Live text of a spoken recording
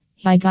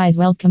Hi guys,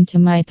 welcome to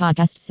my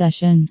podcast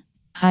session.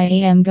 I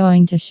am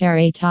going to share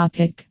a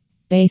topic: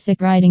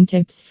 basic riding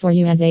tips for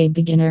you as a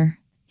beginner.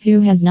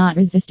 Who has not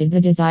resisted the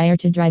desire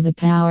to drive a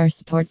power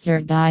sports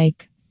dirt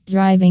bike?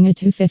 Driving a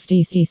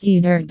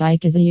 250cc dirt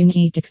bike is a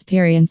unique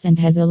experience and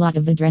has a lot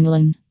of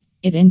adrenaline.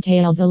 It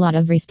entails a lot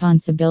of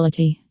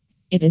responsibility.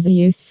 It is a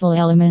useful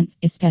element,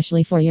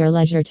 especially for your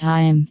leisure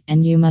time,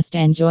 and you must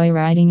enjoy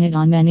riding it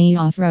on many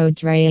off-road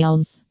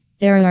trails.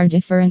 There are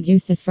different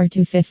uses for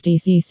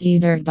 250cc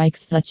dirt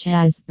bikes, such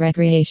as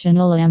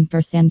recreational and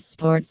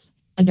sports.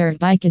 A dirt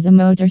bike is a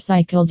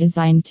motorcycle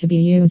designed to be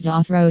used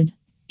off-road.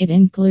 It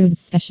includes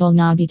special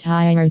knobby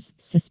tires,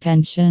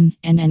 suspension,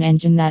 and an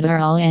engine that are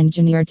all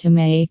engineered to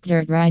make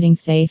dirt riding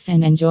safe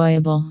and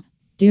enjoyable.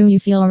 Do you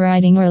feel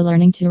riding or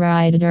learning to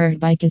ride a dirt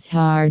bike is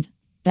hard?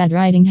 Bad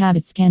riding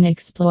habits can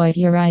exploit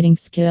your riding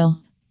skill.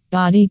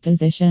 Body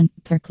position,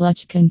 poor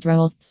clutch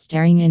control,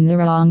 steering in the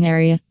wrong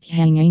area,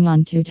 hanging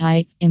on too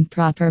tight,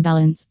 improper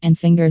balance, and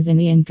fingers in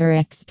the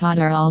incorrect spot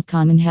are all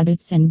common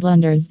habits and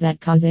blunders that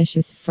cause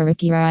issues for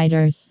rookie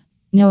riders.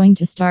 Knowing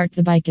to start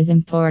the bike is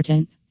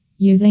important.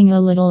 Using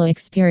a little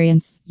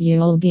experience,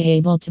 you'll be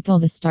able to pull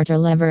the starter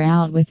lever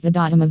out with the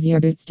bottom of your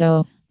boot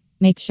toe.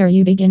 Make sure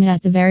you begin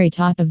at the very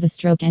top of the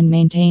stroke and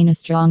maintain a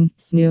strong,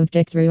 smooth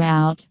kick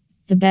throughout.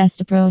 The best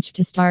approach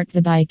to start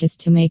the bike is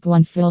to make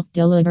one full,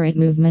 deliberate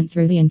movement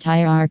through the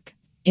entire arc.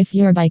 If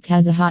your bike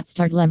has a hot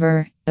start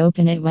lever,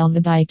 open it while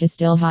the bike is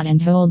still hot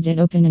and hold it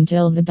open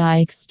until the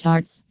bike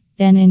starts.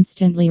 Then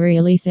instantly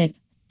release it.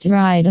 To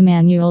ride a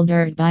manual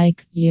dirt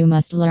bike, you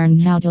must learn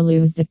how to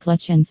lose the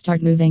clutch and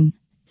start moving.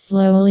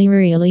 Slowly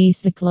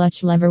release the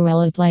clutch lever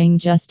while applying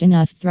just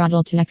enough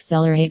throttle to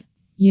accelerate.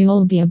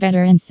 You'll be a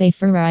better and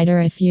safer rider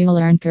if you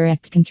learn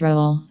correct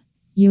control.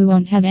 You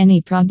won't have any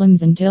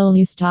problems until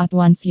you stop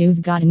once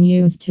you've gotten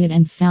used to it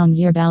and found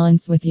your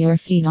balance with your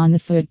feet on the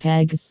foot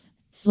pegs.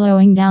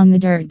 Slowing down the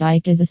dirt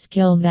bike is a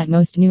skill that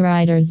most new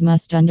riders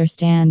must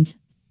understand.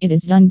 It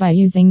is done by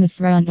using the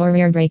front or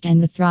rear brake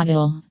and the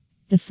throttle.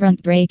 The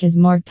front brake is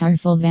more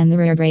powerful than the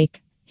rear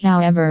brake.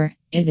 However,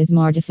 it is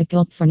more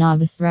difficult for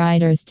novice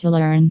riders to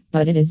learn,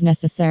 but it is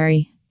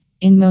necessary.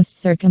 In most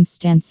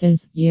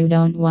circumstances, you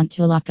don't want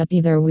to lock up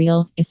either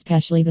wheel,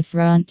 especially the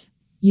front.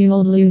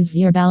 You'll lose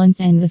your balance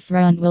and the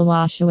front will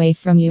wash away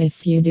from you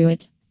if you do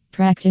it.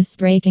 Practice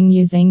braking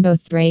using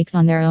both brakes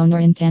on their own or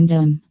in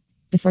tandem.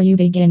 Before you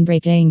begin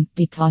braking,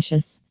 be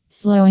cautious.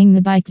 Slowing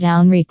the bike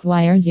down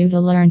requires you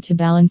to learn to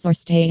balance or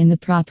stay in the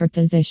proper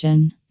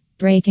position.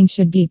 Braking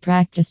should be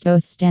practiced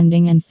both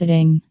standing and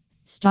sitting.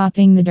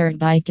 Stopping the dirt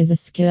bike is a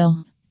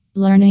skill.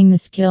 Learning the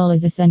skill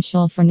is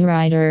essential for new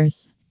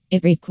riders.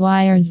 It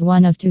requires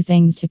one of two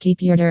things to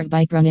keep your dirt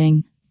bike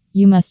running.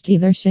 You must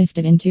either shift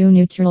it into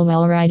neutral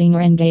while riding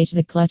or engage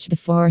the clutch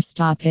before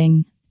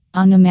stopping.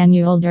 On a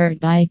manual dirt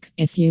bike,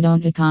 if you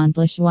don't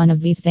accomplish one of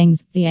these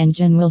things, the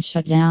engine will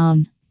shut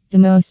down. The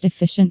most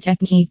efficient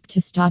technique to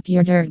stop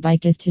your dirt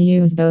bike is to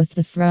use both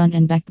the front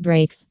and back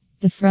brakes.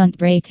 The front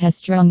brake has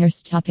stronger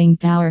stopping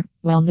power,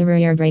 while the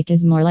rear brake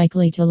is more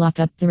likely to lock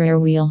up the rear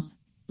wheel.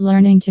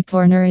 Learning to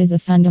corner is a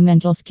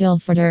fundamental skill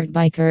for dirt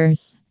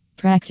bikers.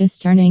 Practice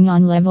turning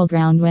on level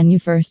ground when you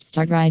first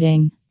start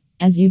riding.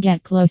 As you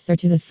get closer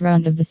to the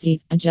front of the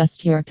seat,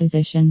 adjust your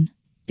position.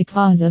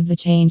 Because of the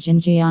change in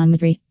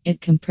geometry,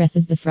 it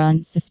compresses the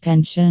front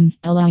suspension,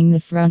 allowing the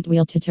front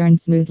wheel to turn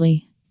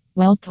smoothly.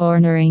 While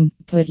cornering,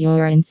 put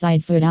your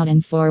inside foot out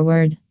and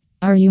forward.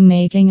 Are you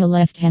making a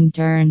left-hand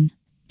turn?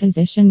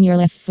 Position your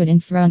left foot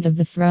in front of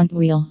the front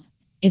wheel.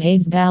 It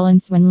aids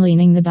balance when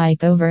leaning the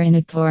bike over in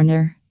a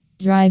corner.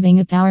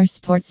 Driving a power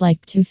sports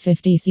like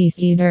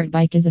 250cc dirt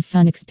bike is a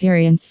fun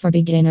experience for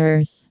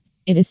beginners.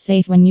 It is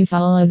safe when you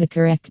follow the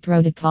correct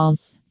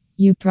protocols.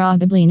 You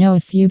probably know a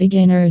few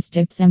beginners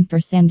tips and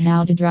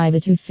how to drive a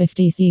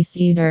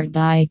 250cc dirt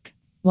bike.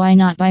 Why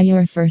not buy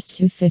your first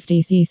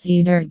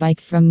 250cc dirt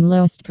bike from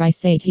lowest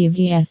price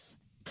ATVS?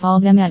 Call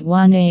them at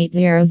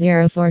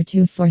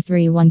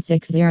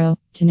 1-800-424-3160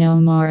 to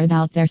know more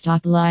about their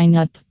stock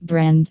lineup,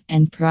 brand,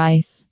 and price.